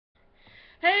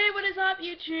up,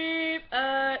 YouTube?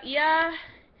 Yeah.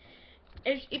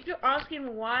 If you're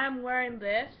asking why I'm wearing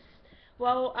this,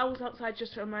 well, I was outside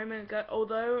just a moment ago.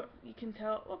 Although you can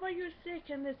tell, oh, you're sick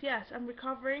and this. Yes, I'm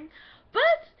recovering, but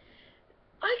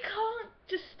I can't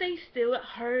just stay still at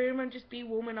home and just be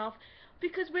warm enough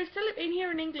because we're celebrating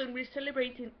here in England. We're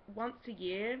celebrating once a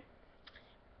year.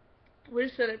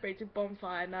 We're celebrating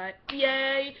bonfire night.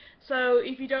 Yay! So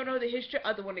if you don't know the history,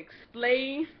 I don't want to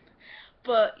explain.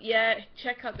 But yeah,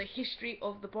 check out the history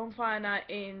of the bonfire night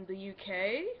in the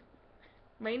UK.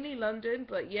 Mainly London,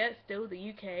 but yeah, still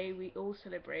the UK. We all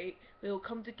celebrate. We all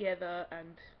come together and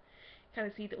kind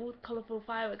of see all the colourful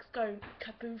fireworks go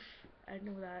kaboof and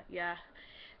all that. Yeah.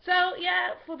 So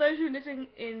yeah, for those who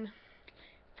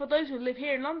live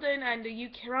here in London and the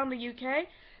UK, around the UK,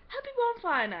 happy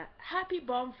bonfire night. Happy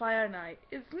bonfire night.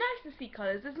 It's nice to see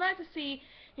colours. It's nice to see,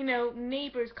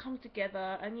 neighbours come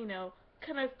together and,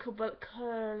 kind of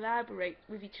collaborate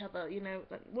with each other.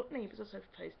 Like what neighbours are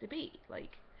supposed to be.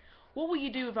 Like, what will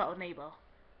you do without a neighbour?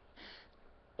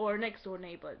 Or a next door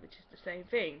neighbour, which is the same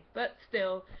thing. But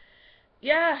still,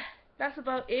 yeah, that's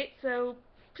about it. So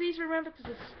please remember to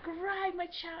subscribe my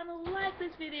channel, like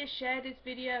this video, share this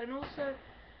video, and also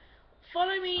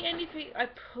follow me anything I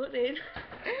put in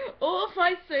all of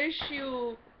my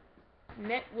social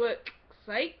network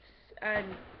sites and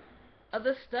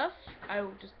other stuff. I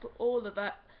will just put all of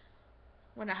that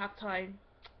when I have time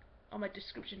on my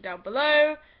description down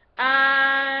below,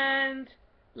 and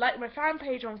like my fan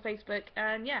page on Facebook.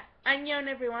 And yeah, annyeong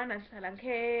everyone, and salam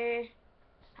ke.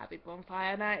 Happy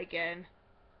bonfire night again.